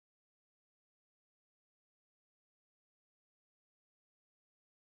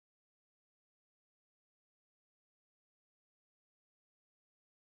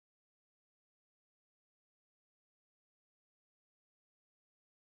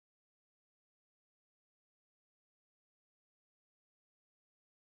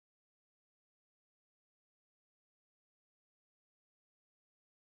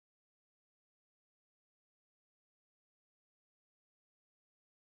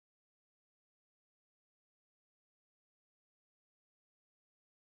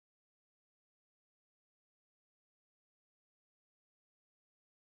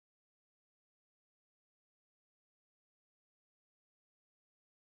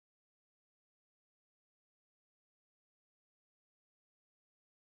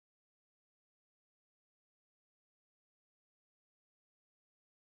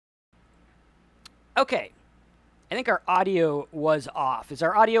Okay, I think our audio was off. Is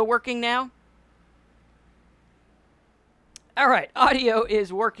our audio working now? All right, audio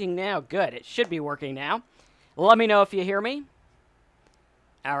is working now. Good, it should be working now. Let me know if you hear me.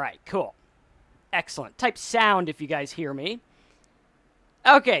 All right, cool. Excellent. Type sound if you guys hear me.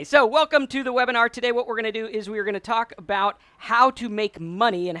 Okay, so welcome to the webinar. Today what we're going to do is we're going to talk about how to make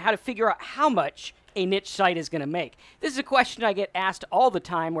money and how to figure out how much a niche site is going to make. This is a question I get asked all the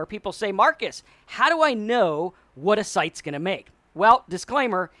time where people say, Marcus, how do I know what a site's going to make? Well,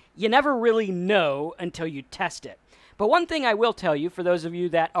 disclaimer, you never really know until you test it. But one thing I will tell you, for those of you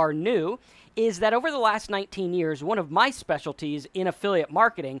that are new, is that over the last 19 years, one of my specialties in affiliate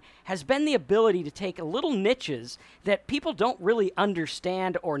marketing has been the ability to take little niches that people don't really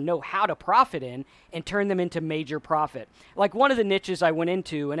understand or know how to profit in and turn them into major profit. Like one of the niches I went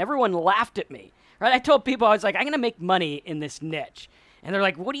into, and everyone laughed at me. Right? I told people, I was like, I'm going to make money in this niche. And they're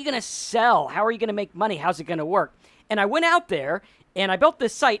like, what are you going to sell? How are you going to make money? How's it going to work? And I went out there and I built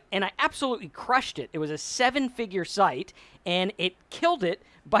this site and I absolutely crushed it. It was a 7-figure site and it killed it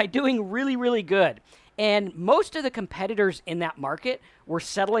by doing really, really good. And most of the competitors in that market were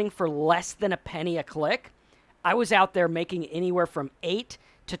settling for less than a penny a click. I was out there making anywhere from 8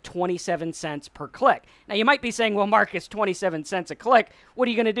 to 27 cents per click. Now you might be saying, well, Marcus, 27 cents a click, what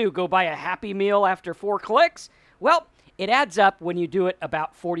are you going to do? Go buy a Happy Meal after 4 clicks? Well, it adds up when you do it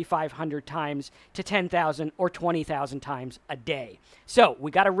about 4,500 times to 10,000 or 20,000 times a day. So we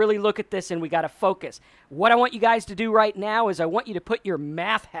got to really look at this and we got to focus. What I want you guys to do right now is I want you to put your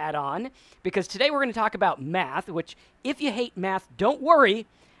math hat on, because today we're going to talk about math, which if you hate math, don't worry.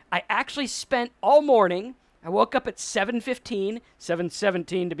 I actually spent all morning, I woke up at 7:15,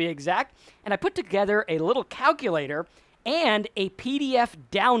 7:17 to be exact, and I put together a little calculator and a PDF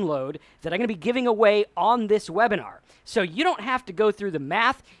download that I'm going to be giving away on this webinar. So you don't have to go through the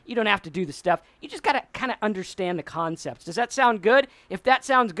math. You don't have to do the stuff. You just got to kind of understand the concepts. Does that sound good? If that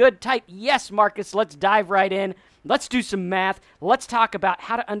sounds good, type yes, Marcus. Let's dive right in. Let's do some math. Let's talk about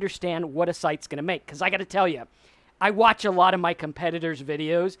how to understand what a site's going to make. Because I got to tell you, I watch a lot of my competitors'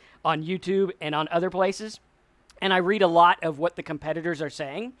 videos on YouTube and on other places, and I read a lot of what the competitors are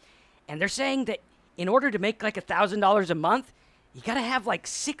saying. And they're saying that in order to make like $1,000 a month, you got to have like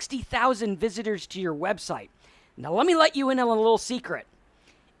 60,000 visitors to your website. Now, let me let you in on a little secret.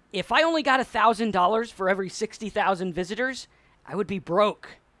 If I only got $1,000 for every 60,000 visitors, I would be broke.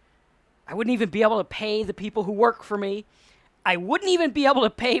 I wouldn't even be able to pay the people who work for me. I wouldn't even be able to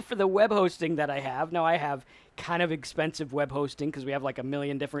pay for the web hosting that I have. Now, I have kind of expensive web hosting because we have like 1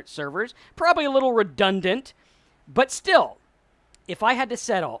 million different servers. Probably a little redundant, but still, if I had to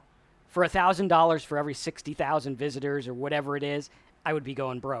settle for $1,000 for every 60,000 visitors or whatever it is, I would be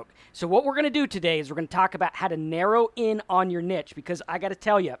going broke. So what we're going to do today is we're going to talk about how to narrow in on your niche, because I got to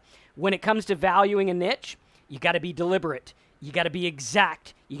tell you, when it comes to valuing a niche, you got to be deliberate. You got to be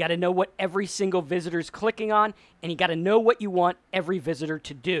exact. You got to know what every single visitor is clicking on, and you got to know what you want every visitor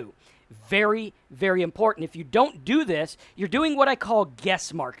to do. Very, very important. If you don't do this, you're doing what I call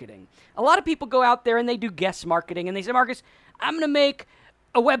guess marketing. A lot of people go out there and they do guess marketing, and they say, Marcus, I'm going to make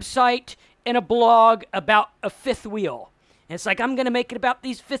a website and a blog about a fifth wheel. And it's like, I'm going to make it about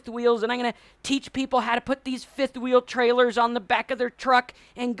these fifth wheels, and I'm going to teach people how to put these fifth wheel trailers on the back of their truck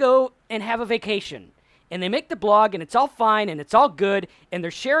and go and have a vacation. And they make the blog, and it's all fine, and it's all good, and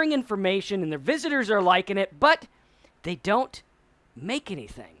they're sharing information, and their visitors are liking it, but they don't make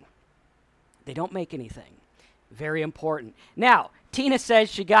anything. They don't make anything. Very important. Now, Tina says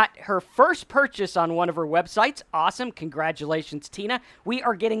she got her first purchase on one of her websites. Awesome. Congratulations, Tina. We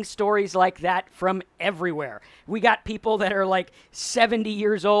are getting stories like that from everywhere. We got people that are like 70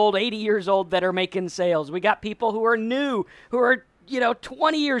 years old, 80 years old that are making sales. We got people who are new, who are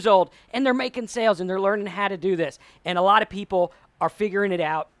 20 years old, and they're making sales and they're learning how to do this. And a lot of people are figuring it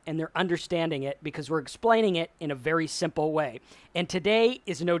out and they're understanding it because we're explaining it in a very simple way. And today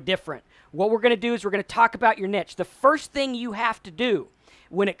is no different. What we're going to do is we're going to talk about your niche. The first thing you have to do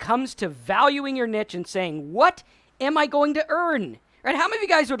when it comes to valuing your niche and saying, what am I going to earn? Right? How many of you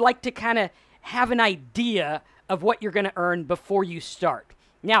guys would like to kind of have an idea of what you're going to earn before you start?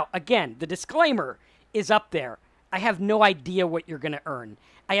 Now, again, the disclaimer is up there. I have no idea what you're going to earn.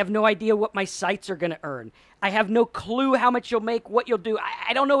 I have no idea what my sites are going to earn. I have no clue how much you'll make, what you'll do.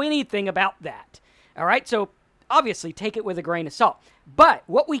 I don't know anything about that. All right? So obviously, take it with a grain of salt. But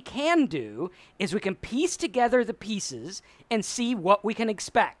what we can do is we can piece together the pieces and see what we can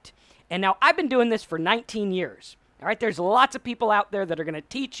expect. And now I've been doing this for 19 years. All right? There's lots of people out there that are going to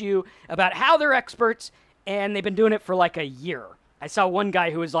teach you about how they're experts, and they've been doing it for like a year. I saw one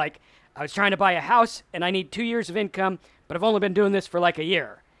guy who was like, I was trying to buy a house, and I need 2 years of income, but I've only been doing this for like a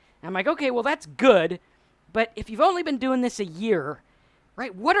year. And I'm like, okay, well, that's good. But if you've only been doing this a year,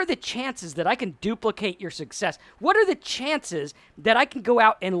 right, what are the chances that I can duplicate your success? What are the chances that I can go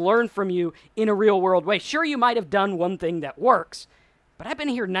out and learn from you in a real world way? Sure, you might have done one thing that works, but I've been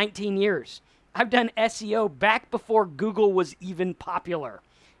here 19 years. I've done SEO back before Google was even popular.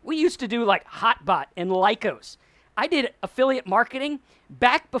 We used to do like Hotbot and Lycos. I did affiliate marketing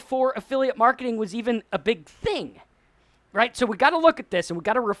back before affiliate marketing was even a big thing, right? So we got to look at this and we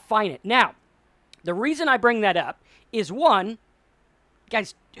got to refine it. Now, the reason I bring that up is one,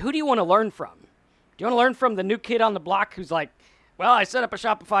 guys, who do you want to learn from? Do you want to learn from the new kid on the block who's like, well, I set up a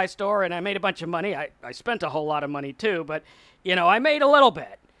Shopify store and I made a bunch of money. I spent a whole lot of money too, but, you know, I made a little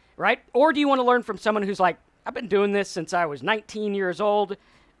bit, right? Or do you want to learn from someone who's like, I've been doing this since I was 19 years old.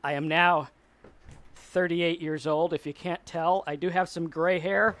 I am now 38 years old. If you can't tell, I do have some gray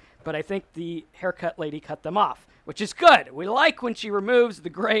hair, but I think the haircut lady cut them off, which is good. We like when she removes the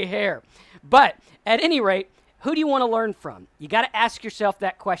gray hair. But at any rate, who do you want to learn from? You got to ask yourself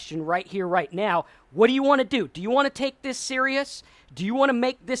that question right here, right now. What do you want to do? Do you want to take this serious? Do you want to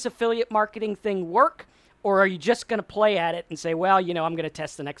make this affiliate marketing thing work? Or are you just going to play at it and say, well, you know, I'm going to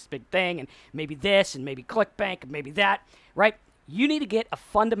test the next big thing and maybe this and maybe ClickBank and maybe that, right? You need to get a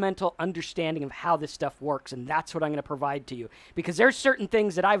fundamental understanding of how this stuff works, and that's what I'm going to provide to you. Because there's certain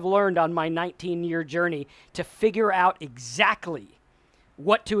things that I've learned on my 19-year journey to figure out exactly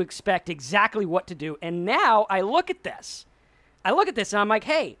what to expect, exactly what to do. And now I look at this. And I'm like,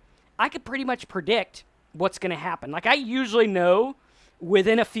 hey, I could pretty much predict what's going to happen. Like, I usually know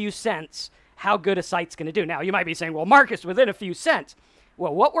within a few cents how good a site's going to do. Now, you might be saying, well, Marcus, within a few cents.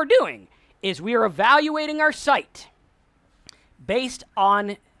 Well, what we're doing is we are evaluating our site based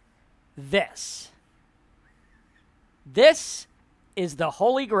on this. This is the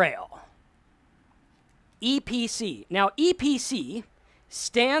Holy Grail. EPC. Now, EPC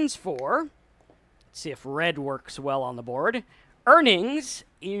stands for, let's see if red works well on the board, earnings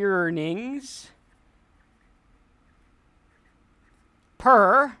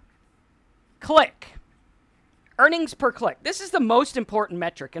per click. Earnings per click. This is the most important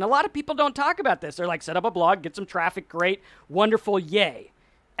metric, and a lot of people don't talk about this. They're like, set up a blog, get some traffic, great, wonderful, yay,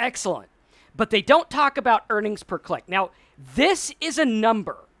 excellent. But they don't talk about earnings per click. Now, this is a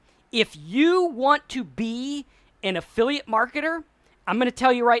number. If you want to be an affiliate marketer, I'm going to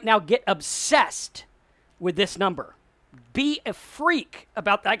tell you right now, get obsessed with this number. Be a freak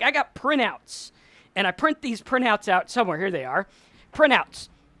about that. Like, I got printouts, and I print these printouts out somewhere. Here they are. Printouts.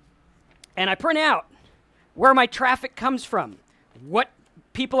 And I print out where my traffic comes from, what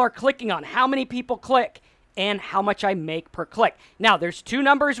people are clicking on, how many people click, and how much I make per click. Now, there's two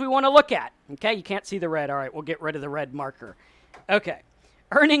numbers we want to look at. Okay, you can't see the red. All right, we'll get rid of the red marker. Okay,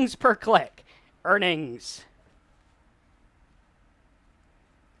 earnings per click. Earnings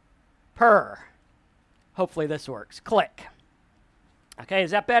per, hopefully this works, click. Okay,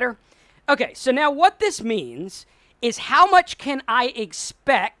 is that better? Okay, so now what this means is how much can I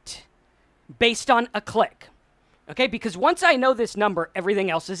expect based on a click, okay? Because once I know this number, everything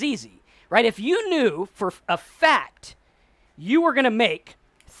else is easy, right? If you knew for a fact you were going to make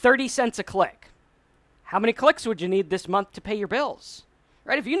 30 cents a click, how many clicks would you need this month to pay your bills,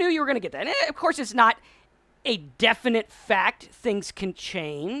 right? If you knew you were going to get that, and of course it's not a definite fact, things can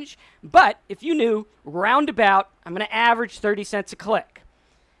change, but if you knew roundabout, I'm going to average 30 cents a click,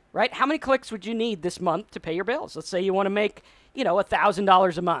 right? How many clicks would you need this month to pay your bills? Let's say you want to make, you know,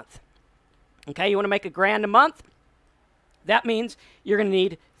 $1,000 a month. Okay, you want to make $1,000 a month? That means you're going to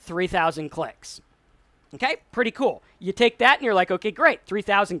need 3,000 clicks. Okay, pretty cool. You take that and you're like, okay, great.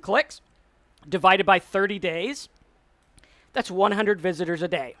 3,000 clicks divided by 30 days. That's 100 visitors a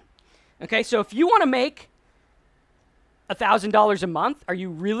day. Okay, so if you want to make $1,000 a month, are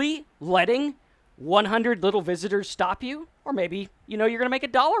you really letting 100 little visitors stop you? Or maybe, you know, you're going to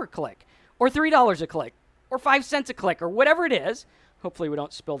make $1 a click, or $3 a click, or 5 cents a click, or whatever it is. Hopefully we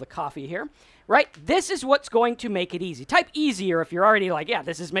don't spill the coffee here, right? This is what's going to make it easy. Type easier if you're already like, yeah,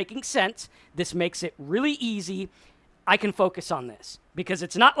 this is making sense. This makes it really easy. I can focus on this because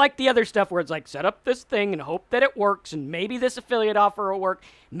it's not like the other stuff where it's like, set up this thing and hope that it works, and maybe this affiliate offer will work,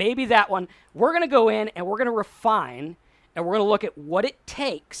 maybe that one. We're going to go in and we're going to refine, and we're going to look at what it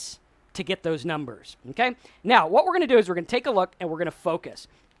takes to get those numbers, okay? Now, what we're going to do is we're going to take a look and we're going to focus.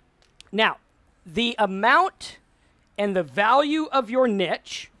 Now, the amount and the value of your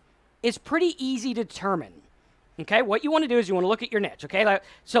niche is pretty easy to determine, okay? What you want to do is you want to look at your niche, okay?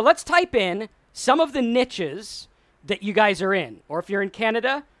 So let's type in some of the niches that you guys are in, or if you're in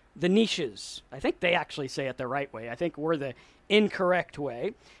Canada, the niches. I think they actually say it the right way. I think we're the incorrect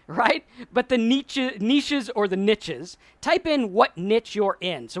way, right? But the niches or the niches, type in what niche you're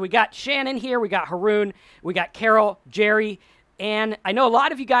in. So we got Shannon here, we got Haroon, we got Carol, Jerry, and I know a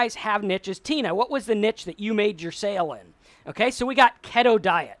lot of you guys have niches. Tina, what was the niche that you made your sale in? Okay, so we got keto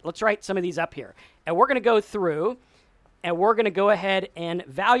diet. Let's write some of these up here. And we're going to go through, and we're going to go ahead and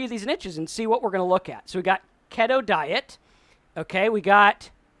value these niches and see what we're going to look at. So we got keto diet. Okay, we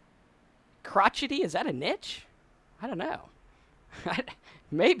got crotchety. Is that a niche? I don't know.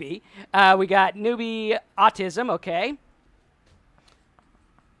 Maybe. We got newbie autism. Okay.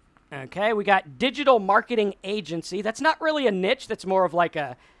 Okay, we got digital marketing agency. That's not really a niche. That's more of like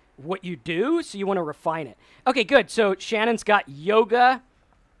a what you do, so you want to refine it. Okay, good. So Shannon's got yoga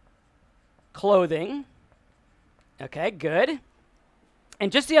clothing. Okay, good.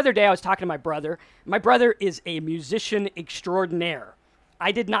 And just the other day, I was talking to my brother. My brother is a musician extraordinaire.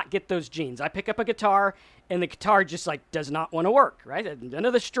 I did not get those genes. I pick up a guitar, and the guitar just like does not want to work, right? None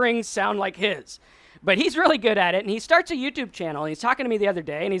of the strings sound like his. But he's really good at it, and he starts a YouTube channel, and he's talking to me the other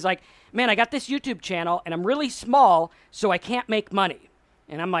day, and he's like, man, I got this YouTube channel, and I'm really small, so I can't make money.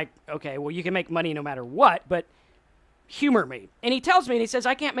 And I'm like, okay, well, you can make money no matter what, but humor me. And he tells me, and he says,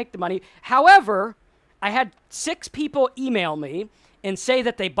 I can't make the money. However, I had 6 people email me and say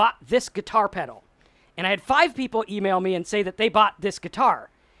that they bought this guitar pedal. And I had 5 people email me and say that they bought this guitar.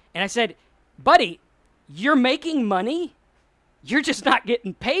 And I said, buddy, you're making money. You're just not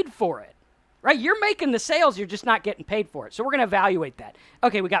getting paid for it, right? You're making the sales. You're just not getting paid for it. So we're going to evaluate that.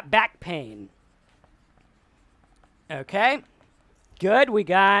 Okay, we got back pain. Okay, good. We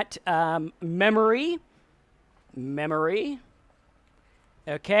got memory.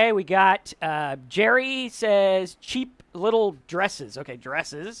 Okay, we got Jerry says cheap little dresses. Okay,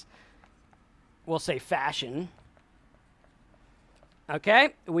 dresses. We'll say fashion.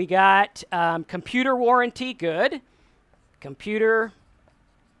 Okay, we got computer warranty. Good. Computer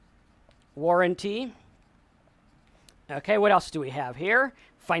warranty. Okay, what else do we have here?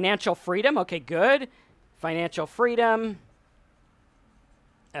 Financial freedom. Okay, good. Financial freedom.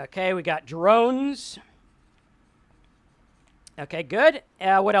 Okay, we got drones. Okay, good.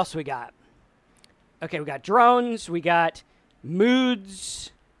 What else we got? Okay, we got drones. We got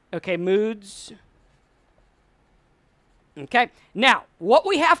moods. Okay, moods. Okay, now, what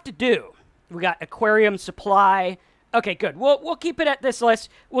we have to do, we got aquarium supply. Okay, good. We'll keep it at this list.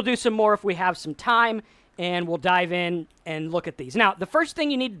 We'll do some more if we have some time, and we'll dive in and look at these. Now, the first thing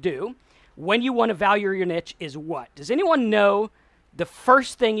you need to do when you want to value your niche is what? Does anyone know the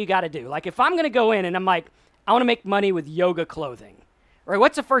first thing you got to do? Like, if I'm going to go in and I'm like, I want to make money with yoga clothing, right?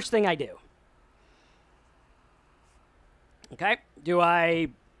 What's the first thing I do? Okay, do I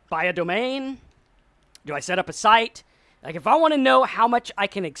buy a domain? Do I set up a site? Like, if I want to know how much I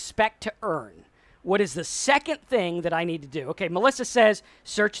can expect to earn, what is the second thing that I need to do? Okay, Melissa says,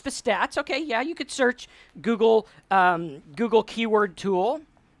 search the stats. Okay, yeah, you could search Google, Google keyword tool.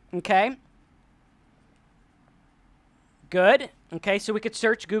 Okay. Good. Okay, so we could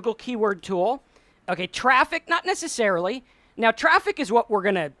search Google keyword tool. Okay, traffic, not necessarily. Now, traffic is what we're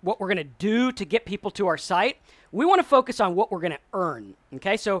gonna do to get people to our site. We want to focus on what we're gonna earn.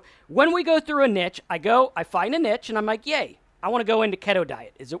 Okay, so when we go through a niche, I find a niche, and I'm like, yay, I want to go into keto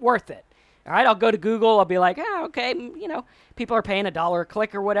diet. Is it worth it? All right, I'll go to Google. I'll be like, okay, you know, people are paying $1 a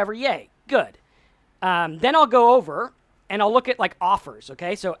click or whatever. Yay, good. Then I'll go over and I'll look at like offers.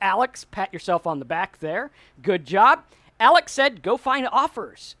 Okay, so Alex, pat yourself on the back there. Good job. Alex said, go find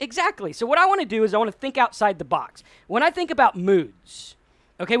offers. Exactly. So what I want to do is I want to think outside the box. When I think about moods,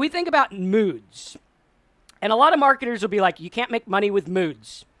 okay, we think about moods. And a lot of marketers will be like, you can't make money with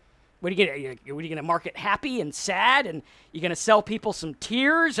moods. What are you going to market happy and sad? And you're going to sell people some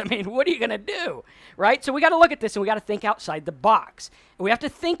tears? I mean, what are you going to do? Right? So we got to look at this and we got to think outside the box. And we have to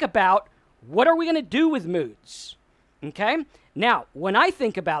think about what are we going to do with moods? Okay? Now, when I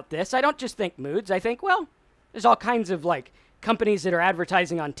think about this, I don't just think moods. I think, well, there's all kinds of like companies that are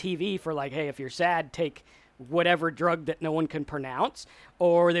advertising on TV for like, hey, if you're sad, take whatever drug that no one can pronounce.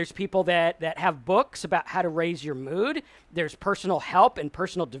 Or there's people that have books about how to raise your mood. There's personal help and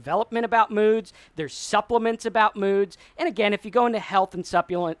personal development about moods. There's supplements about moods. And again, if you go into health and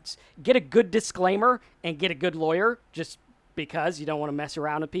supplements, get a good disclaimer and get a good lawyer just because you don't want to mess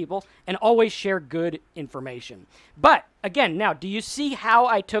around with people, and always share good information. But again, now, do you see how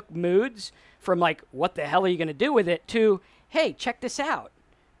I took moods from like, what the hell are you going to do with it, to, hey, check this out.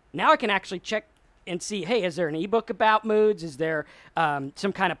 Now I can actually check and see, hey, is there an ebook about moods? Is there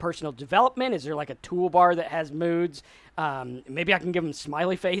some kind of personal development? Is there like a toolbar that has moods? Maybe I can give them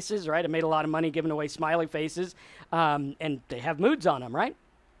smiley faces, right? I made a lot of money giving away smiley faces, and they have moods on them, right?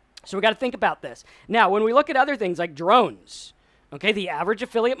 So we got to think about this. Now, when we look at other things like drones, Okay, the average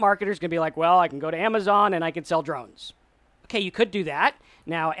affiliate marketer is going to be like, well, I can go to Amazon and I can sell drones. Okay, you could do that.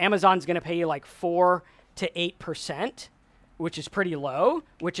 Now, Amazon's going to pay you like 4 to 8%, which is pretty low,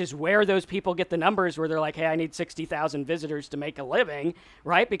 which is where those people get the numbers where they're like, hey, I need 60,000 visitors to make a living,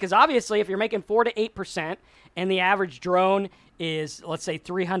 right? Because obviously, if you're making 4 to 8% and the average drone is, let's say,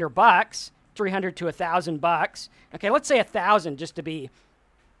 $300, 300 to $1,000. Okay, let's say 1,000 just to be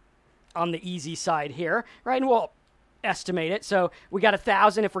on the easy side here, right? And we'll estimate it. So we got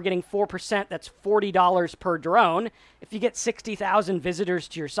 1,000. If we're getting 4%, that's $40 per drone. If you get 60,000 visitors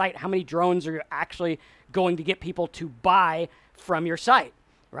to your site, how many drones are you actually going to get people to buy from your site,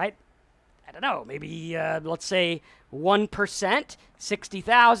 right? I don't know, maybe let's say 1%,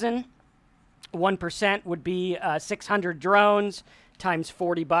 60,000. 1% would be 600 drones times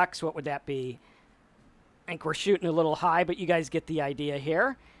 $40. What would that be? I think we're shooting a little high, but you guys get the idea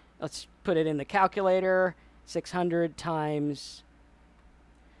here. Let's put it in the calculator. 600 times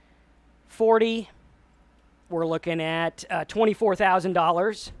 40. We're looking at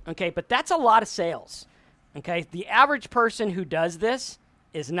 $24,000. Okay, but that's a lot of sales. Okay, the average person who does this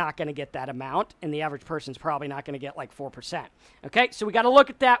is not going to get that amount, and the average person's probably not going to get like 4%. Okay, so we got to look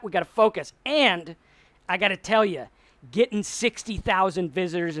at that. We got to focus. And I got to tell you, getting 60,000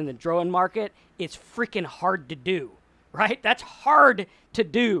 visitors in the drone market, it's freaking hard to do, right? That's hard to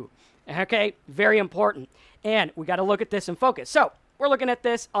do. Okay, very important. And we got to look at this and focus. So we're looking at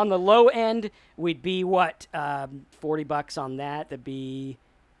this on the low end. We'd be what, $40 on that. That'd be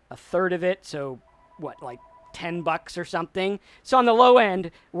a third of it. So what, like $10 or something. So on the low end,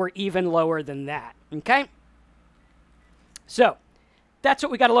 we're even lower than that. Okay. So that's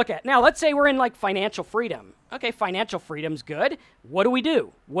what we got to look at. Now, let's say we're in like financial freedom. Okay, financial freedom's good. What do we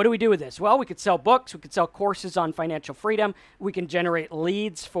do? What do we do with this? Well, we could sell books. We could sell courses on financial freedom. We can generate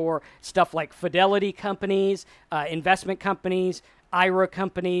leads for stuff like fidelity companies, investment companies, IRA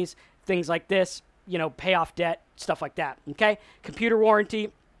companies, things like this, you know, pay off debt, stuff like that. Okay, computer warranty,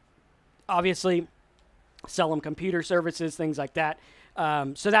 obviously, sell them computer services, things like that.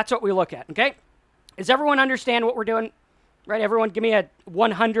 So that's what we look at. Okay, does everyone understand what we're doing? Right, everyone, give me a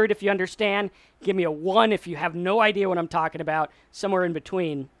 100 if you understand. Give me a 1 if you have no idea what I'm talking about. Somewhere in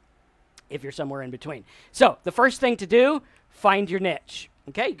between, if you're somewhere in between. So the first thing to do, find your niche.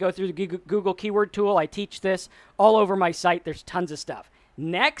 Okay, go through the Google Keyword Tool. I teach this all over my site. There's tons of stuff.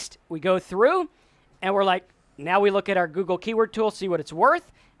 Next, we go through, and we're like, now we look at our Google Keyword Tool, see what it's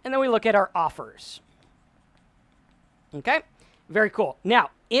worth, and then we look at our offers. Okay, very cool.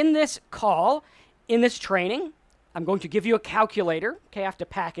 Now, in this call, in this training, I'm going to give you a calculator. Okay, I have to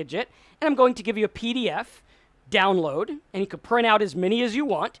package it. And I'm going to give you a PDF download. And you can print out as many as you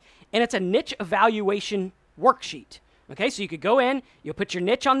want. And it's a niche evaluation worksheet. Okay, so you could go in, you'll put your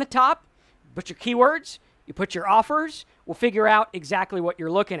niche on the top, put your keywords, you put your offers. We'll figure out exactly what you're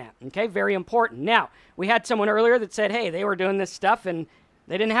looking at. Okay, very important. Now, we had someone earlier that said, hey, they were doing this stuff and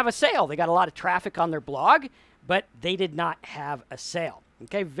they didn't have a sale. They got a lot of traffic on their blog, but they did not have a sale.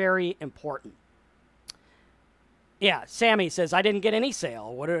 Okay, very important. Yeah, Sammy says, I didn't get any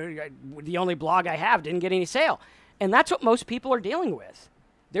sale. The only blog I have didn't get any sale. And that's what most people are dealing with.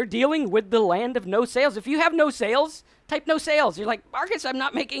 They're dealing with the land of no sales. If you have no sales, type no sales. You're like, Marcus, I'm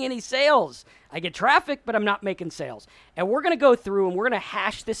not making any sales. I get traffic, but I'm not making sales. And we're going to go through and we're going to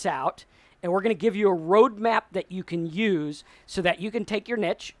hash this out. And we're going to give you a roadmap that you can use so that you can take your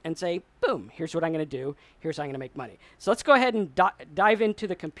niche and say, boom, here's what I'm going to do. Here's how I'm going to make money. So let's go ahead and dive into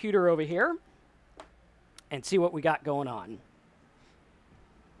the computer over here and see what we got going on.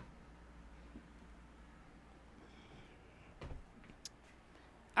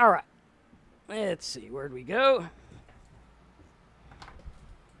 All right. Let's see. Where'd we go?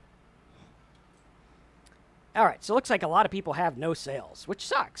 All right. So it looks like a lot of people have no sales, which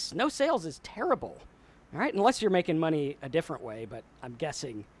sucks. No sales is terrible. All right. Unless you're making money a different way, but I'm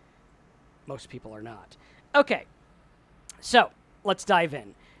guessing most people are not. Okay. So let's dive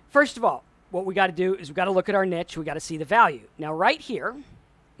in. First of all, what we got to do is we got to look at our niche. We got to see the value. Now, right here,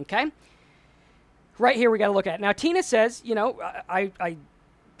 okay, right here we got to look at. Now, Tina says, you know, I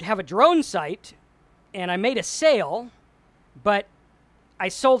have a drone site and I made a sale, but I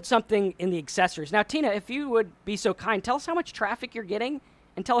sold something in the accessories. Now, Tina, if you would be so kind, tell us how much traffic you're getting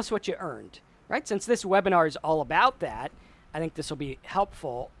and tell us what you earned, right? Since this webinar is all about that, I think this will be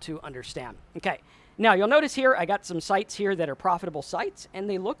helpful to understand. Okay, now you'll notice here I got some sites here that are profitable sites, and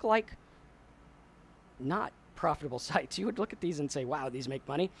they look like not profitable sites. You would look at these and say, wow, these make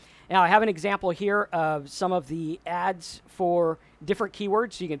money. Now, I have an example here of some of the ads for different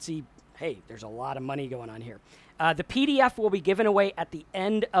keywords. So you can see, hey, there's a lot of money going on here. The PDF will be given away at the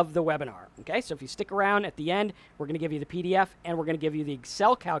end of the webinar. Okay, so if you stick around at the end, we're going to give you the PDF and we're going to give you the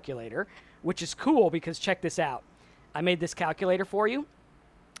Excel calculator, which is cool because check this out. I made this calculator for you,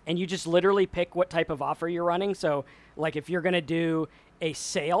 and you just literally pick what type of offer you're running. So, like if you're going to do a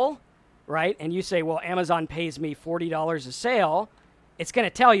sale, right, and you say, well, Amazon pays me $40 a sale, it's going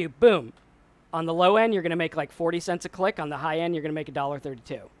to tell you, boom, on the low end, you're going to make like 40 cents a click. On the high end, you're going to make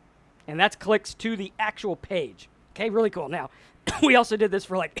 $1.32. And that's clicks to the actual page. Okay, really cool. Now, we also did this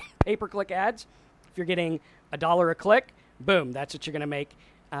for like pay-per-click ads. If you're getting $1 a click, boom, that's what you're going to make,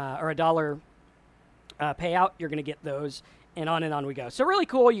 or $1 payout, you're going to get those, and on we go. So really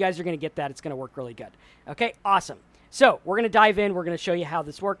cool. You guys are going to get that. It's going to work really good. Okay, awesome. So we're going to dive in. We're going to show you how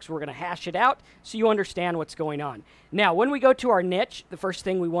this works. We're going to hash it out so you understand what's going on. Now, when we go to our niche, the first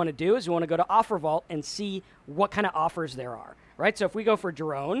thing we want to do is we want to go to Offer Vault and see what kind of offers there are, right? So if we go for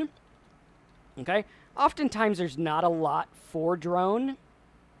drone, okay, oftentimes there's not a lot for drone,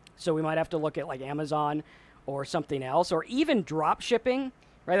 so we might have to look at like Amazon or something else, or even drop shipping,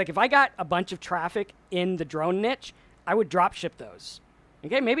 right? Like if I got a bunch of traffic in the drone niche, I would drop ship those.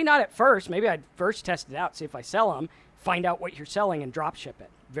 Okay, maybe not at first. Maybe I'd first test it out, see if I sell them, find out what you're selling, and drop ship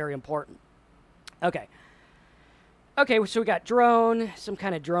it. Very important. Okay. Okay, so we got drone, some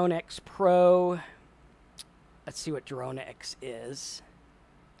kind of Drone X Pro. Let's see what Drone X is.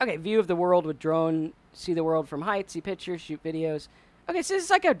 Okay, view of the world with drone. See the world from height, see pictures, shoot videos. Okay, so this is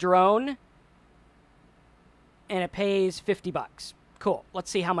like a drone, and it pays 50 bucks. Cool.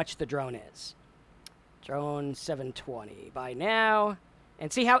 Let's see how much the drone is. Drone 720. Buy now.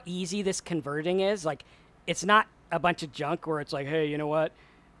 And see how easy this converting is? Like, it's not a bunch of junk where it's like, hey, you know what?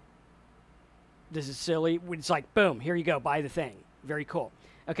 This is silly. It's like, boom, here you go. Buy the thing. Very cool.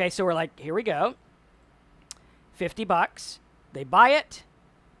 Okay, so we're like, here we go. 50 bucks. They buy it.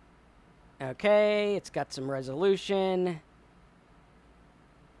 Okay, it's got some resolution.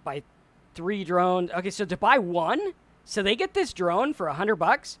 Buy 3 drones. Okay, so to buy one, so they get this drone for 100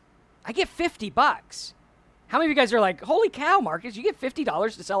 bucks. I get 50 bucks. How many of you guys are like, holy cow, Marcus, you get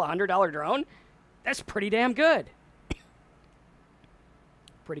 $50 to sell a $100 drone? That's pretty damn good.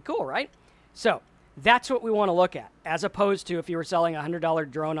 Pretty cool, right? So that's what we want to look at, as opposed to if you were selling a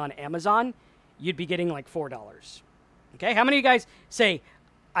 $100 drone on Amazon, you'd be getting like $4. Okay, how many of you guys say,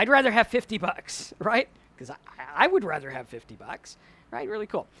 I'd rather have 50 bucks, right? Because I would rather have 50 bucks, right? Really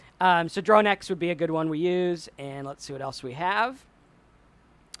cool. So Drone X would be a good one we use, and let's see what else we have.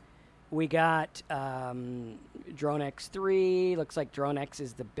 We got Drone X3. Looks like Drone X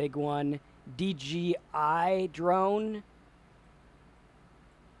is the big one. DJI drone.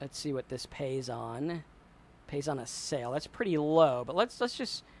 Let's see what this pays on. Pays on a sale. That's pretty low, but let's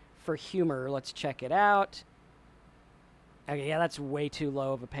just, for humor, let's check it out. Okay, yeah, that's way too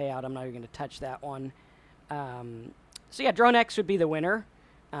low of a payout. I'm not even going to touch that one. So yeah, Drone X would be the winner.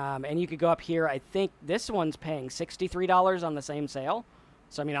 And you could go up here. I think this one's paying $63 on the same sale.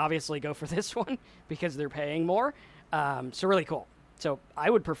 So, I mean, obviously go for this one because they're paying more. So really cool. So I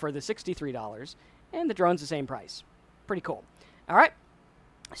would prefer the $63, and the drone's the same price. Pretty cool. All right.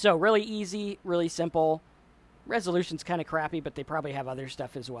 So really easy, really simple. Resolution's kind of crappy, but they probably have other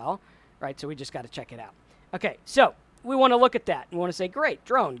stuff as well, right? So we just got to check it out. Okay, so we want to look at that. We want to say, great,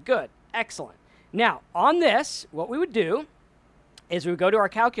 drone, good, excellent. Now, on this, what we would do is we would go to our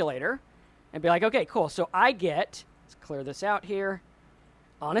calculator and be like, okay, cool. So I get, let's clear this out here,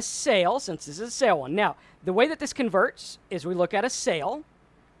 on a sale, since this is a sale one. Now, the way that this converts is we look at a sale.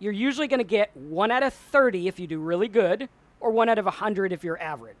 You're usually going to get 1 out of 30 if you do really good, or 1 out of 100 if you're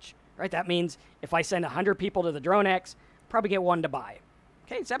average, right? That means if I send 100 people to the Drone X, probably get 1 to buy.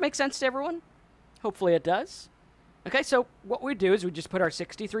 Okay, does that make sense to everyone? Hopefully it does. Okay, so what we do is we just put our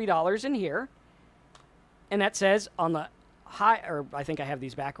 $63 in here, and that says on the high, or I think I have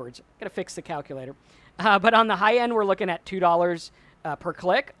these backwards. Got to fix the calculator. But on the high end, we're looking at $2 per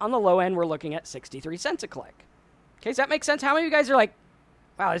click. On the low end, we're looking at 63 cents a click. Okay, does that make sense? How many of you guys are like,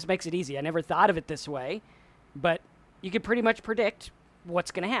 wow, this makes it easy. I never thought of it this way. But you can pretty much predict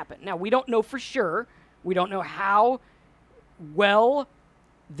what's going to happen. Now, we don't know for sure. We don't know how well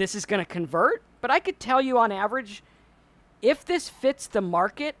this is going to convert. But I could tell you on average, if this fits the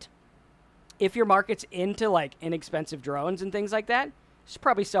market, if your market's into like inexpensive drones and things like that, this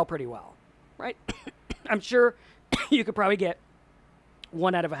probably sell pretty well, right? I'm sure you could probably get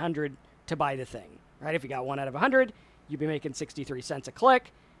 1 out of 100 to buy the thing, right? If you got 1 out of 100, you'd be making 63 cents a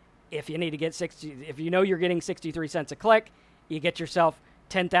click. If you need to get if you know you're getting 63 cents a click, you get yourself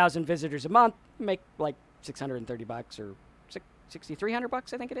 10,000 visitors a month, you make like 630 bucks or 6,300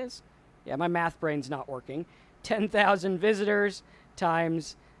 bucks, I think it is. Yeah, my math brain's not working. 10,000 visitors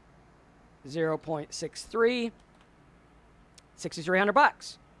times 0.63. $6,300.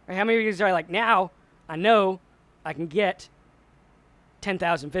 Right? How many of you guys are like, now I know I can get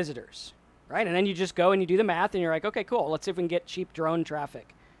 10,000 visitors, right? And then you just go and you do the math and you're like, okay, cool. Let's see if we can get cheap drone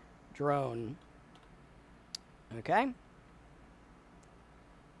traffic. Drone. Okay. And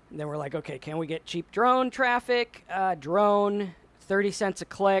then we're like, okay, can we get cheap drone traffic? Drone, 30 cents a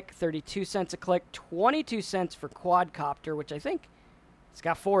click, 32 cents a click, 22 cents for quadcopter, which I think it's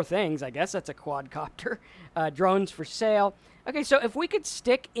got 4 things. I guess that's a quadcopter. Drones for sale. Okay, so if we could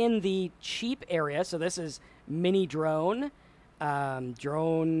stick in the cheap area, so this is mini drone.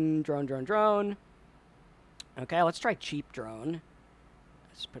 Drone. Okay, let's try cheap drone.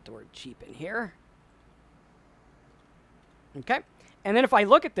 Let's put the word cheap in here. Okay, and then if I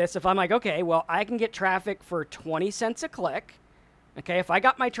look at this, if I'm like, okay, well, I can get traffic for 20 cents a click. Okay, if I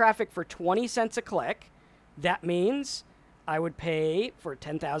got my traffic for 20 cents a click, that means I would pay for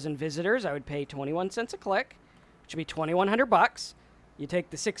 10,000 visitors. I would pay 21 cents a click, which would be $2,100. You take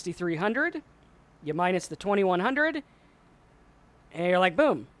the 6,300, you minus the 2,100, and you're like,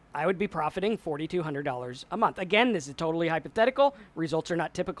 boom, I would be profiting $4,200 a month. Again, this is totally hypothetical. Results are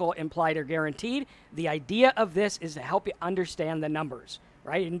not typical, implied, or guaranteed. The idea of this is to help you understand the numbers,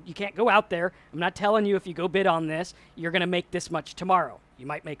 right? And you can't go out there. I'm not telling you if you go bid on this, you're going to make this much tomorrow. You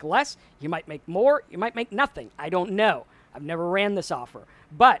might make less. You might make more. You might make nothing. I don't know. I've never ran this offer.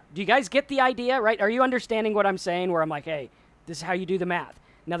 But do you guys get the idea, right? Are you understanding what I'm saying where I'm like, hey, this is how you do the math?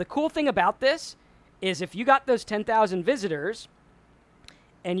 Now, the cool thing about this is if you got those 10,000 visitors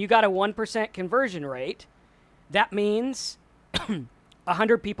and you got a 1% conversion rate, that means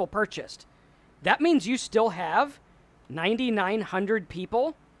 100 people purchased. That means you still have 9,900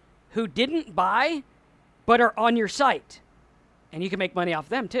 people who didn't buy but are on your site. And you can make money off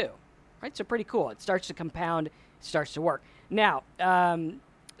them too, right? So pretty cool. It starts to compound, it starts to work. Now,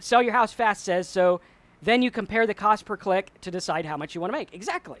 Sell Your House Fast says, so then you compare the cost per click to decide how much you want to make.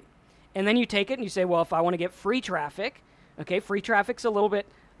 Exactly. And then you take it and you say, well, if I want to get free traffic, okay, free traffic's a little bit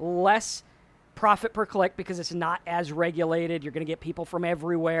less profit per click because it's not as regulated. You're going to get people from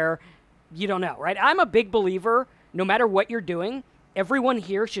everywhere. You don't know, right? I'm a big believer, no matter what you're doing, everyone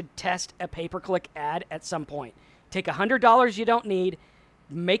here should test a pay-per-click ad at some point. Take $100 you don't need,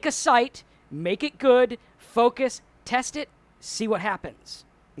 make a site, make it good, focus, test it, see what happens.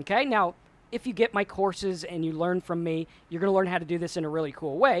 Okay? Now, if you get my courses and you learn from me, you're going to learn how to do this in a really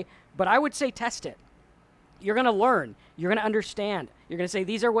cool way, but I would say test it. You're going to learn. You're going to understand. You're going to say,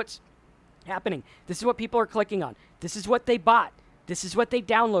 these are what's happening. This is what people are clicking on. This is what they bought. This is what they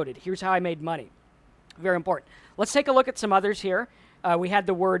downloaded. Here's how I made money. Very important. Let's take a look at some others here. We had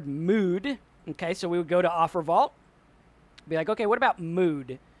the word mood. Okay, so we would go to Offer Vault. Be like, okay, what about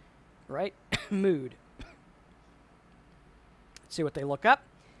mood? Right? Mood. Let's see what they look up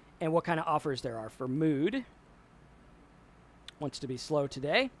and what kind of offers there are for mood. Wants to be slow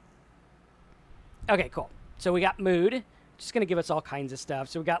today. Okay, cool. So we got mood. Just going to give us all kinds of stuff.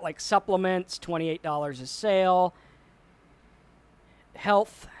 So we got like supplements, $28 a sale.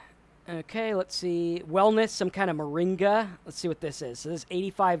 Health. Okay, let's see. Wellness, some kind of moringa. Let's see what this is. So this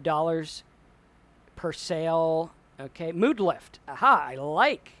is $85 per sale. Okay, mood lift. Aha, I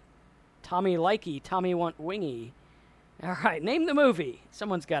like. Tommy likey, Tommy want wingy. All right, name the movie.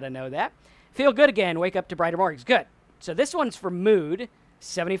 Someone's got to know that. Feel good again, wake up to brighter mornings. Good. So this one's for mood,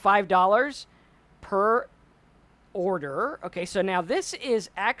 $75 per order. Okay, so now this is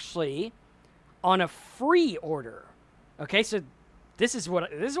actually on a free order. Okay, so this is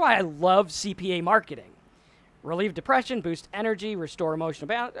why I love CPA marketing. Relieve depression, boost energy, restore emotional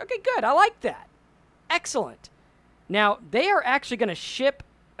balance. Okay, good. I like that. Excellent. Now, they are actually going to ship.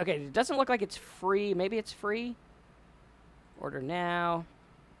 Okay, it doesn't look like it's free. Maybe it's free. Order now.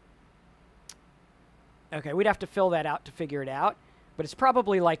 Okay, we'd have to fill that out to figure it out. But it's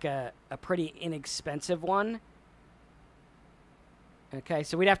probably like a pretty inexpensive one. Okay,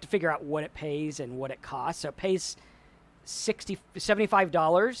 so we'd have to figure out what it pays and what it costs. So it pays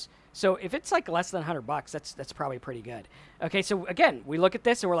 $75. So if it's like less than $100, that's probably pretty good. Okay, so again, we look at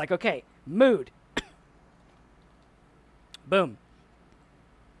this and we're like, okay, mood. Boom.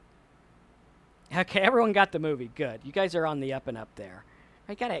 Okay, everyone got the movie. Good. You guys are on the up and up there.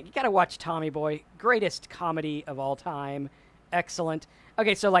 You gotta watch Tommy Boy. Greatest comedy of all time. Excellent.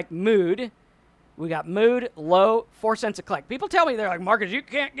 Okay, so like mood. We got mood, low, 4 cents a click. People tell me, they're like, Marcus, you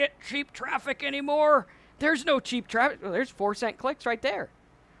can't get cheap traffic anymore. There's no cheap traffic. Well, there's 4-cent clicks right there.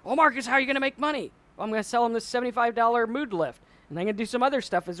 Oh, Marcus, how are you going to make money? Well, I'm going to sell them this $75 mood lift. And I'm going to do some other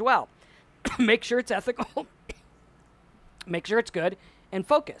stuff as well. Make sure it's ethical. Make sure it's good. And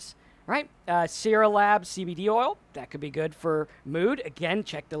focus, right? Sierra Lab CBD oil. That could be good for mood. Again,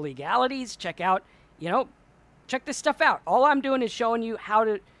 check the legalities. Check out, check this stuff out. All I'm doing is showing you how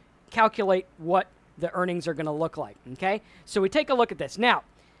to calculate what the earnings are going to look like, okay? So we take a look at this. Now,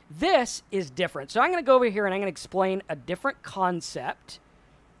 this is different. So I'm going to go over here and I'm going to explain a different concept,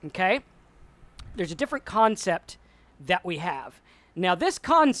 okay? There's a different concept that we have. Now, this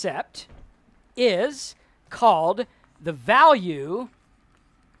concept is called the value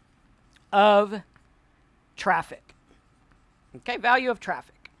of traffic, okay? Value of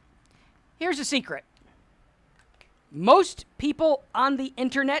traffic. Here's a secret. Most people on the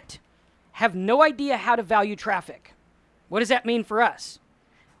internet have no idea how to value traffic. What does that mean for us?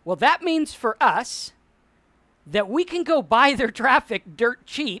 Well, that means for us that we can go buy their traffic dirt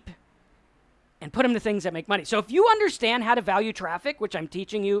cheap and put them to things that make money. So if you understand how to value traffic, which I'm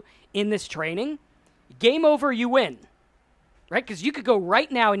teaching you in this training, game over, you win, right? Because you could go right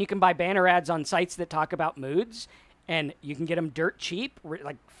now and you can buy banner ads on sites that talk about moods, and you can get them dirt cheap,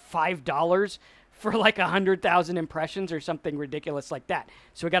 like $5 for like 100,000 impressions or something ridiculous like that.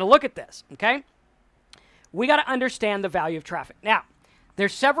 So we got to look at this, okay? We got to understand the value of traffic. Now,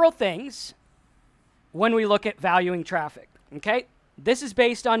 there's several things when we look at valuing traffic, okay? This is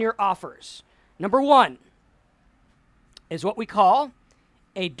based on your offers. Number one is what we call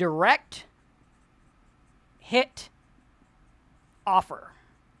a direct hit offer,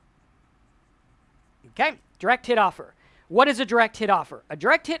 okay? Direct hit offer. What is a direct hit offer? A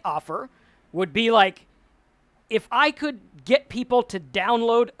direct hit offer would be like if I could get people to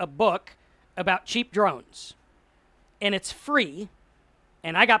download a book about cheap drones and it's free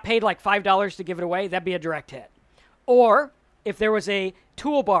and I got paid like $5 to give it away, that'd be a direct hit. Or if there was a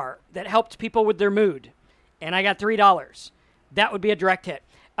toolbar that helped people with their mood and I got $3, that would be a direct hit.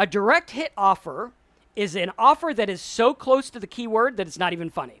 A direct hit offer is an offer that is so close to the keyword that it's not even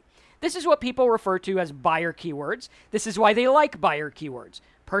funny. This is what people refer to as buyer keywords. This is why they like buyer keywords.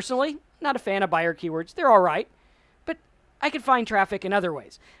 Personally, not a fan of buyer keywords. They're all right, but I could find traffic in other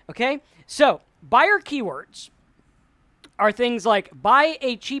ways, okay? So buyer keywords are things like buy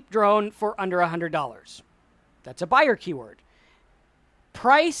a cheap drone for under $100. That's a buyer keyword.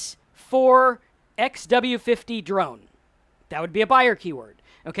 Price for XW50 drone. That would be a buyer keyword.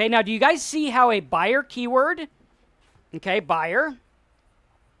 Okay, now do you guys see how a buyer keyword, okay, buyer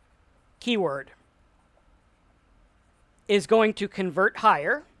keyword is going to convert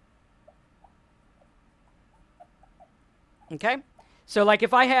higher? Okay, so like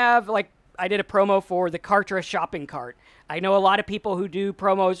if I have, like I did a promo for the Kartra shopping cart. I know a lot of people who do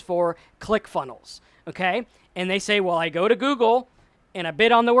promos for ClickFunnels, okay? And they say, well, I go to Google and I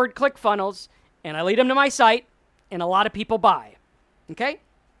bid on the word ClickFunnels and I lead them to my site and a lot of people buy, okay?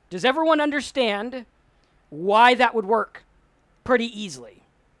 Does everyone understand why that would work? Pretty easily,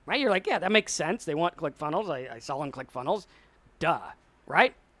 right? You're like, yeah, that makes sense. They want ClickFunnels. I sell on ClickFunnels. Duh,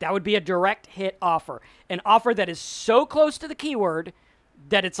 right? That would be a direct hit offer. An offer that is so close to the keyword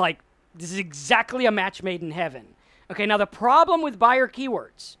that it's like, this is exactly a match made in heaven. Okay, now the problem with buyer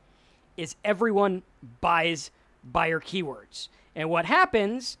keywords is everyone buys buyer keywords. And what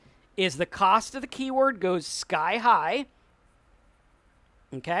happens is the cost of the keyword goes sky high.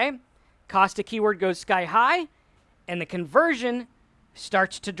 Okay? Cost of keyword goes sky high, and the conversion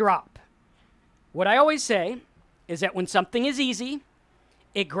starts to drop. What I always say is that when something is easy,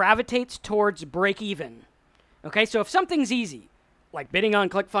 it gravitates towards break even. Okay, so if something's easy, like bidding on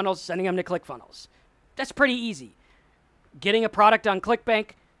ClickFunnels, sending them to ClickFunnels, that's pretty easy. Getting a product on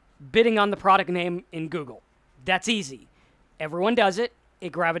ClickBank, bidding on the product name in Google, that's easy. Everyone does it.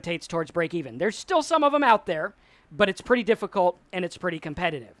 It gravitates towards break even. There's still some of them out there, but it's pretty difficult and it's pretty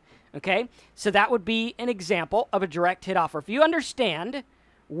competitive. Okay, so that would be an example of a direct hit offer. If you understand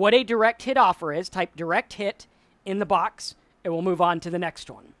what a direct hit offer is, type direct hit in the box and we'll move on to the next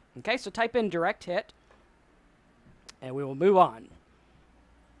one. Okay, so type in direct hit and we will move on.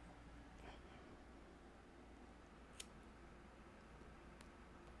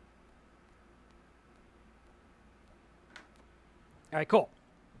 All right, cool.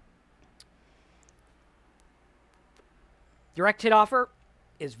 Direct hit offer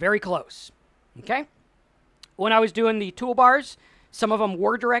is very close, okay? When I was doing the toolbars, some of them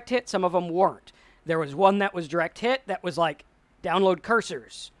were direct hit, some of them weren't. There was one that was direct hit that was like, download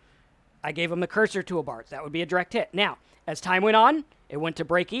cursors. I gave them the cursor toolbars. That would be a direct hit. Now, as time went on, it went to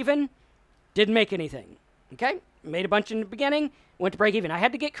break even, didn't make anything, okay? Made a bunch in the beginning, went to break even. I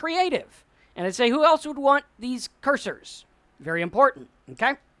had to get creative, and I'd say, who else would want these cursors? Very important,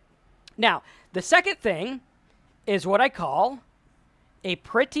 okay? Now, the second thing is what I call a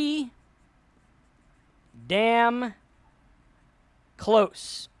pretty damn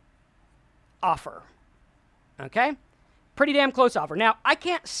close offer, okay? Pretty damn close offer. Now, I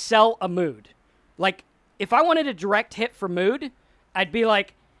can't sell a mood. Like, if I wanted a direct hit for mood, I'd be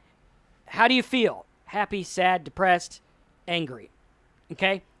like, how do you feel? Happy, sad, depressed, angry.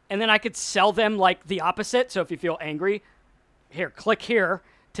 Okay? And then I could sell them like the opposite. So if you feel angry, here, click here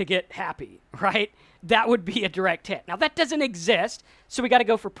to get happy, right? That would be a direct hit. Now, that doesn't exist, so we got to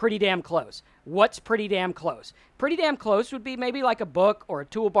go for pretty damn close. What's pretty damn close? Pretty damn close would be maybe like a book or a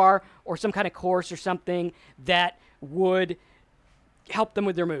toolbar or some kind of course or something that would help them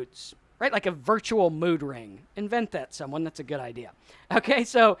with their moods, right? Like a virtual mood ring. Invent that, someone. That's a good idea. Okay,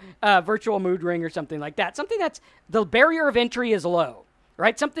 so virtual mood ring or something like that. Something that's, the barrier of entry is low,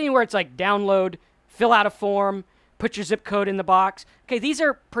 right? Something where it's like download, fill out a form, put your zip code in the box. Okay, these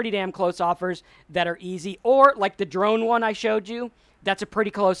are pretty damn close offers that are easy. Or like the drone one I showed you, that's a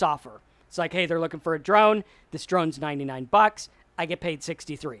pretty close offer. It's like, hey, they're looking for a drone. This drone's 99 bucks. I get paid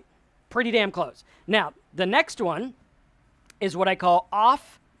 63. Pretty damn close. Now, the next one is what I call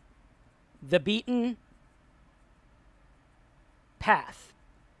off the beaten path.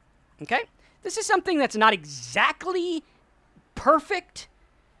 Okay? This is something that's not exactly perfect,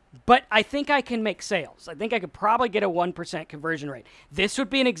 but I think I can make sales. I think I could probably get a 1% conversion rate. This would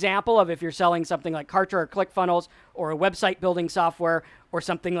be an example of if you're selling something like Kartra or ClickFunnels or a website building software or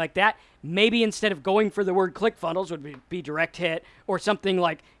something like that. Maybe instead of going for the word ClickFunnels would be direct hit, or something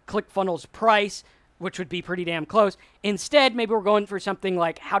like ClickFunnels price, which would be pretty damn close. Instead, maybe we're going for something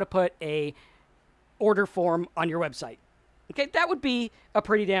like how to put a order form on your website. Okay, that would be a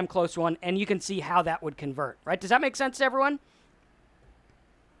pretty damn close one, and you can see how that would convert, right? Does that make sense to everyone?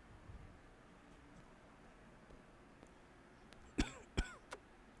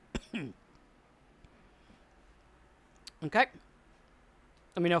 Okay.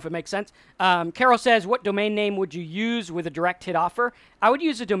 Let me know if it makes sense. Carol says, what domain name would you use with a direct hit offer? I would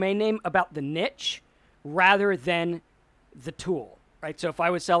use a domain name about the niche rather than the tool, right? So if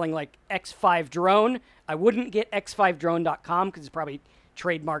I was selling like X5 drone, I wouldn't get x5drone.com because it's probably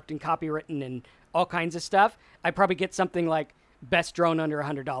trademarked and copywritten and all kinds of stuff. I'd probably get something like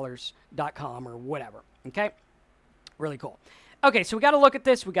bestdroneUnder100.com or whatever, okay? Really cool. Okay, so we got to look at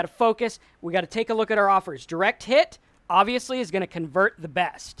this. We got to focus. We got to take a look at our offers. Direct hit, obviously, is going to convert the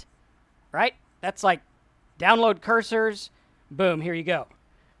best, right? That's like download cursors, boom, here you go.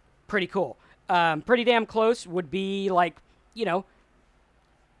 Pretty cool. Pretty damn close would be like, you know,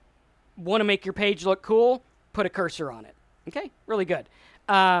 want to make your page look cool, put a cursor on it. Okay, really good.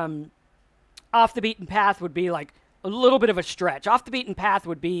 Off the beaten path would be like a little bit of a stretch. Off the beaten path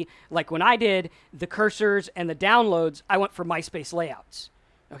would be like when I did the cursors and the downloads, I went for MySpace layouts.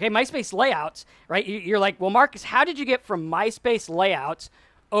 Okay, MySpace layouts, right? You're like, well, Marcus, how did you get from MySpace layouts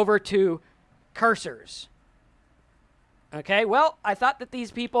over to cursors? Okay, well, I thought that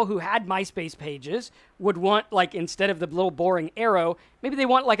these people who had MySpace pages would want, like, instead of the little boring arrow, maybe they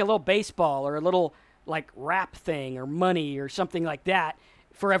want like a little baseball or a little like rap thing or money or something like that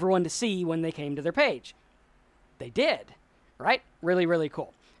for everyone to see when they came to their page. They did, right? Really, really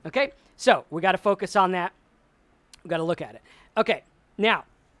cool. Okay, so we got to focus on that. We got to look at it. Okay, now,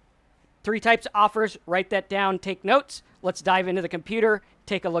 3 types of offers. Write that down. Take notes. Let's dive into the computer.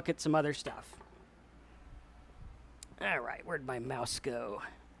 Take a look at some other stuff. All right, where'd my mouse go?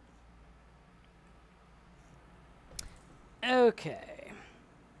 Okay.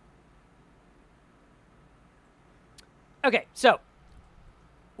 Okay, so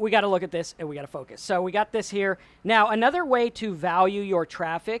we got to look at this and we got to focus. So we got this here. Now, another way to value your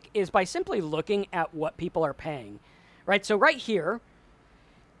traffic is by simply looking at what people are paying, right? So right here,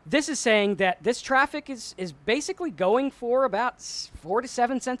 this is saying that this traffic is basically going for about 4 to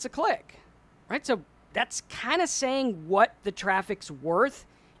 7 cents a click, right? So that's kind of saying what the traffic's worth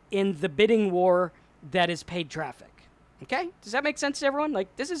in the bidding war that is paid traffic. Okay? Does that make sense to everyone? Like,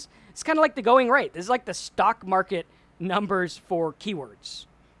 it's kind of like the going rate. This is like the stock market numbers for keywords.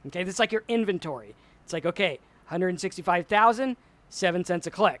 Okay? This is like your inventory. It's like, okay, 165,000, 7 cents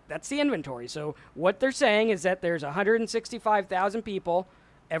a click. That's the inventory. So what they're saying is that there's 165,000 people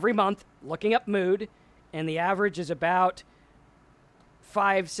every month looking up mood, and the average is about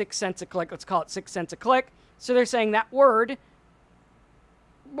 5-6 cents a click. Let's call it 6 cents a click. So they're saying that word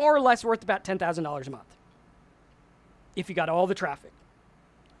more or less worth about $10,000 a month if you got all the traffic.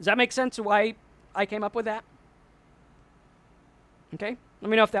 Does that make sense why I came up with that? Okay, let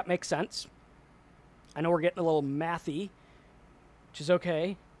me know if that makes sense. I know we're getting a little mathy, which is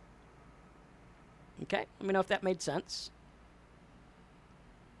okay. Okay, let me know if that made sense.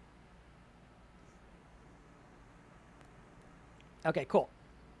 Okay, cool.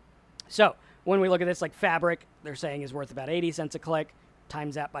 So when we look at this, like fabric, they're saying is worth about 80 cents a click.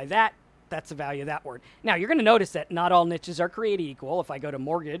 Times that by that, that's the value of that word. Now, you're going to notice that not all niches are created equal. If I go to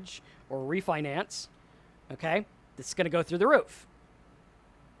mortgage or refinance, Okay? This is going to go through the roof.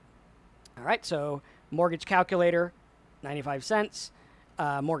 All right, so mortgage calculator, 95 cents.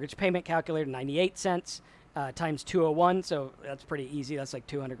 Mortgage payment calculator, 98 cents. Times 201, so that's pretty easy. That's like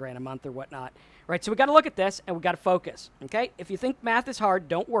 200 grand a month or whatnot. Right, so we got to look at this, and we got to focus. Okay? If you think math is hard,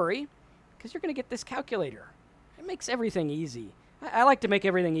 don't worry, because you're going to get this calculator. It makes everything easy. I like to make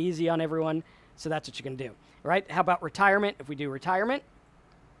everything easy on everyone, so that's what you're going to do. Right? How about retirement? If we do retirement.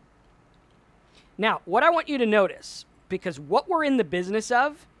 Now, what I want you to notice, because what we're in the business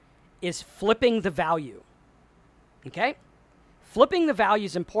of is flipping the value. Okay? Flipping the value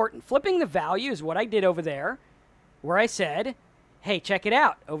is important. Flipping the value is what I did over there, where I said, hey, check it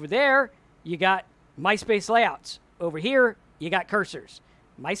out. Over there, you got MySpace layouts. Over here, you got cursors.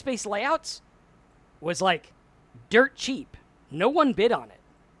 MySpace layouts was like dirt cheap. No one bid on it.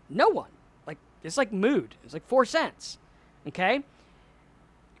 No one. Like, it's like Mood. It's like 4 cents. Okay?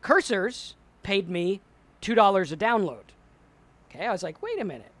 Cursors paid me $2 a download. Okay, I was like, wait a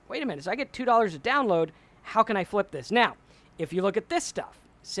minute. So I get $2 a download. How can I flip this? Now, if you look at this stuff,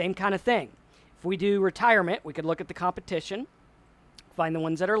 same kind of thing. If we do retirement, we could look at the competition, find the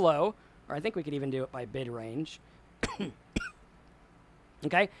ones that are low, or I think we could even do it by bid range.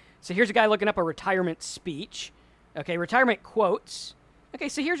 Okay, so here's a guy looking up a retirement speech. Okay, retirement quotes. Okay,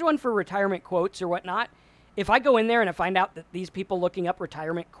 so here's one for retirement quotes or whatnot. If I go in there and I find out that these people looking up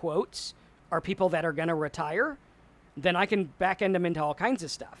retirement quotes are people that are going to retire, then I can back end them into all kinds of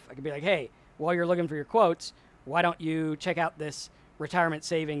stuff. I could be like, hey, while you're looking for your quotes, why don't you check out this retirement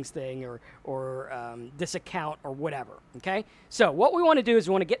savings thing or this account or whatever, okay? So what we want to do is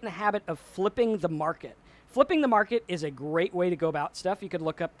we want to get in the habit of flipping the market. Flipping the market is a great way to go about stuff. You could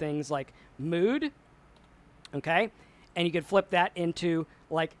look up things like mood, okay? And you could flip that into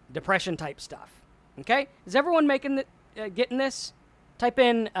like depression type stuff, okay? Is everyone making getting this? Type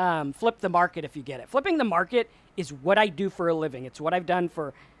in flip the market if you get it. Flipping the market is what I do for a living. It's what I've done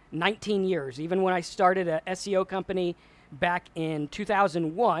for 19 years. Even when I started a SEO company back in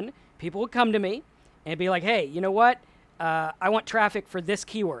 2001, people would come to me and be like, hey, you know what? I want traffic for this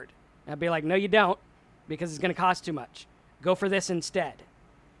keyword. And I'd be like, no, you don't, because it's going to cost too much. Go for this instead.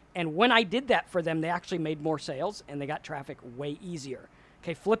 And when I did that for them, they actually made more sales and they got traffic way easier.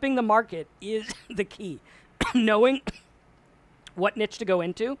 Okay, flipping the market is the key. Knowing what niche to go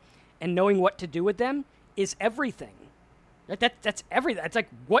into and knowing what to do with them is everything. That's everything. That's like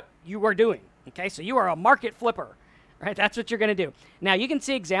what you are doing. Okay, so you are a market flipper, right? That's what you're going to do. Now, you can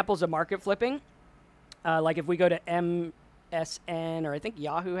see examples of market flipping. Like if we go to MSN, or I think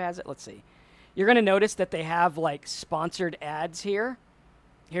Yahoo has it. Let's see. You're going to notice that they have like sponsored ads here.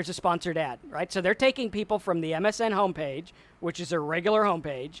 Here's a sponsored ad, right? So they're taking people from the MSN homepage, which is their regular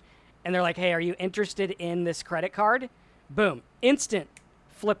homepage, and they're like, hey, are you interested in this credit card? Boom. Instant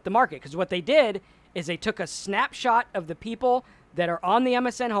flip the market. Because what they did is they took a snapshot of the people that are on the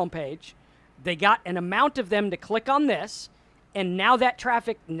MSN homepage. They got an amount of them to click on this. And now that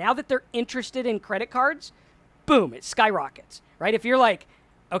traffic, now that they're interested in credit cards, boom, it skyrockets, right? If you're like,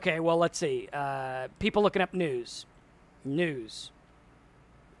 okay, well, let's see. People looking up news. News.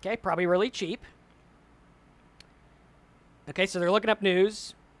 Okay, probably really cheap. Okay, so they're looking up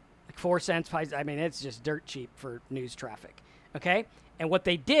news. Like 4 cents, 5, I mean, it's just dirt cheap for news traffic. Okay? And what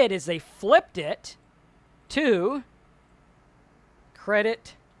they did is they flipped it to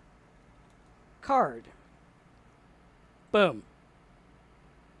credit card. Boom.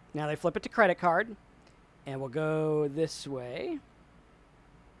 Now they flip it to credit card. And we'll go this way.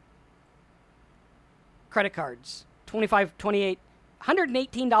 Credit cards. 25, 28,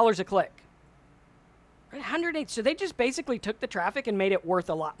 $118 a click. Right? 108. So they just basically took the traffic and made it worth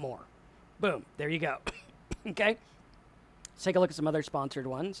a lot more. Boom. There you go. Okay? Let's take a look at some other sponsored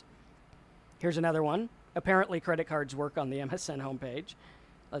ones. Here's another one. Apparently credit cards work on the MSN homepage.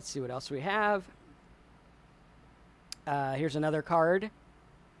 Let's see what else we have. Here's another card.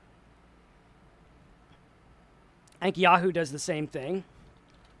 I think Yahoo does the same thing.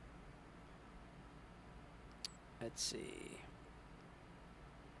 Let's see.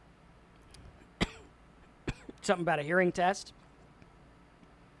 Something about a hearing test.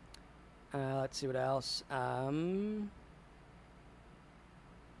 Let's see what else.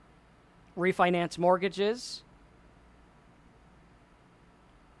 Refinance mortgages.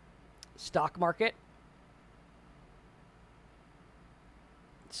 Stock market.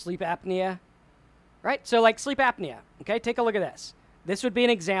 Sleep apnea. Right? So like sleep apnea. Okay, take a look at this. This would be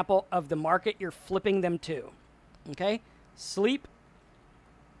an example of the market you're flipping them to. Okay? Sleep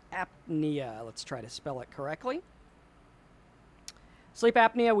apnea. Let's try to spell it correctly. Sleep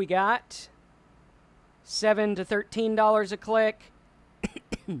apnea, we got $7 to $13 a click.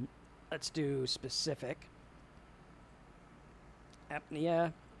 Let's do specific.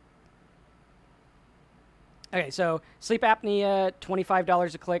 apnea. Okay, so sleep apnea,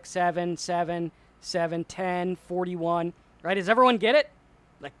 $25 a click, 7, 7, 7, 10, 41. Right? Does everyone get it?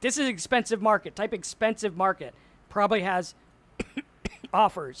 Like, this is expensive market. Type expensive market. Probably has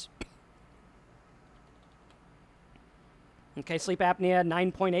offers. Okay, sleep apnea,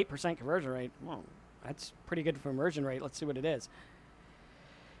 9.8% conversion rate. Well, that's pretty good conversion rate. Let's see what it is.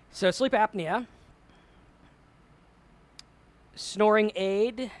 So sleep apnea. Snoring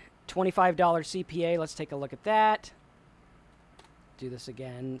aid, $25 CPA. Let's take a look at that. Do this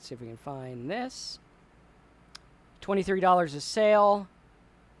again. See if we can find this. $23 a sale.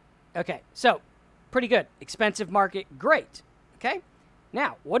 Okay, so pretty good. Expensive market. Great. Okay,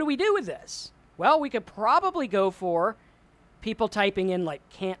 now what do we do with this? Well, we could probably go for people typing in like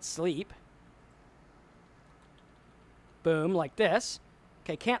can't sleep. Boom, like this.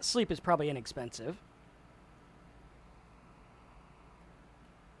 Okay, can't sleep is probably inexpensive.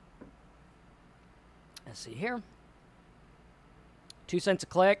 Let's see here. 2 cents a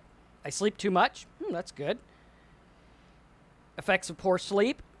click. I sleep too much. That's good. Effects of poor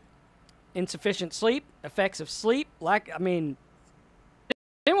sleep. Insufficient sleep. Effects of sleep. I mean, is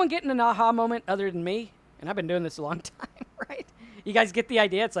anyone getting an aha moment other than me? And I've been doing this a long time, right? You guys get the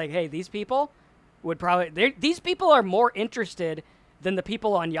idea? It's like, hey, these people would probably... These people are more interested than the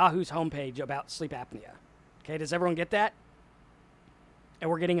people on Yahoo's homepage about sleep apnea. Okay, does everyone get that? And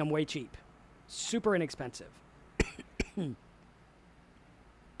we're getting them way cheap. Super inexpensive.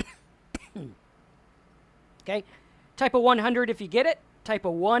 Okay, type of 100 if you get it. Type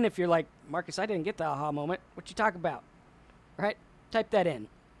of 1 if you're like, Marcus, I didn't get the aha moment. What you talk about? All right, type that in.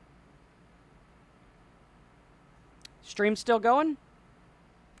 Stream still going?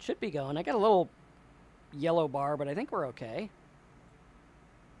 Should be going. I got a little yellow bar, but I think we're okay.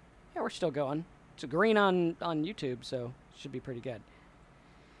 Yeah, we're still going. It's a green on YouTube, so should be pretty good.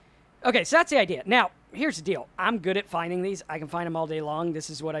 Okay, so that's the idea. Now, here's the deal. I'm good at finding these. I can find them all day long.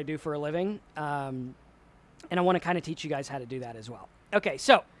 This is what I do for a living. And I want to kind of teach you guys how to do that as well. Okay,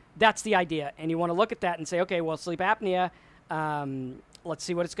 so that's the idea. And you want to look at that and say, okay, well, sleep apnea, let's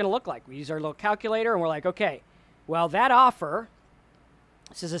see what it's going to look like. We use our little calculator, and we're like, okay, well, that offer,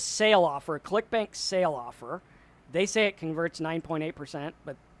 this is a sale offer, a ClickBank sale offer. They say it converts 9.8%,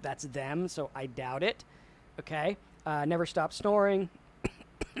 but that's them, so I doubt it. Okay, never stop snoring.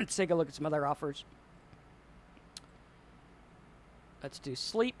 Let's take a look at some other offers. Let's do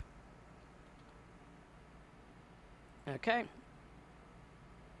sleep. Okay.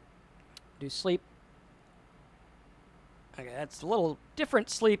 Do sleep. Okay, that's a little different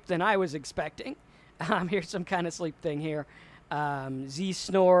sleep than I was expecting. Here's some kind of sleep thing here.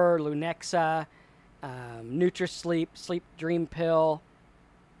 Z-Snore, Lunexa, NutraSleep, Sleep Dream Pill.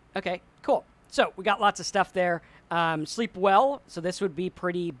 Okay, cool. So we got lots of stuff there. Sleep Well, so this would be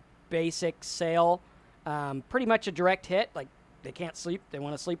pretty basic sale. Pretty much a direct hit. Like, they can't sleep. They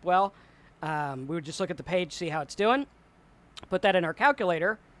want to sleep well. We would just look at the page, see how it's doing. Put that in our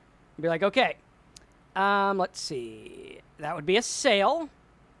calculator. And be like, okay, let's see. That would be a sale.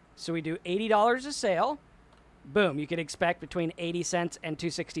 So we do $80 a sale. Boom, you could expect between 80 cents and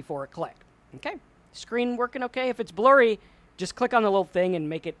 $2.64 a click. Okay, screen working okay. If it's blurry, just click on the little thing and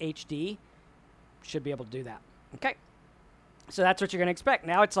make it HD. Should be able to do that. Okay, so that's what you're going to expect.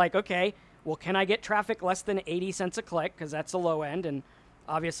 Now it's like, okay, well, can I get traffic less than 80 cents a click? Because that's the low end. And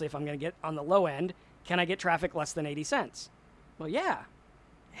obviously, if I'm going to get on the low end, can I get traffic less than 80 cents? Well, yeah.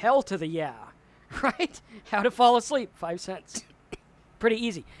 Hell to the yeah, right? How to fall asleep, 5 cents. Pretty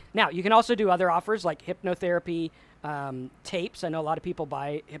easy. Now, you can also do other offers like hypnotherapy tapes. I know a lot of people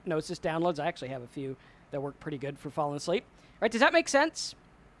buy hypnosis downloads. I actually have a few that work pretty good for falling asleep. Right? Does that make sense?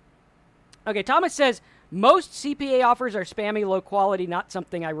 Okay, Thomas says, most CPA offers are spammy, low quality, not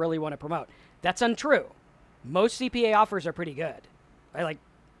something I really want to promote. That's untrue. Most CPA offers are pretty good. Right? Like,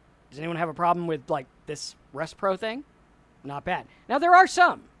 does anyone have a problem with, like, this Rest Pro thing? Not bad. Now, there are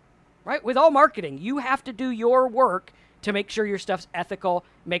some, right? With all marketing, you have to do your work to make sure your stuff's ethical,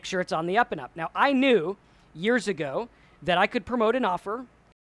 make sure it's on the up and up. Now, I knew years ago that I could promote an offer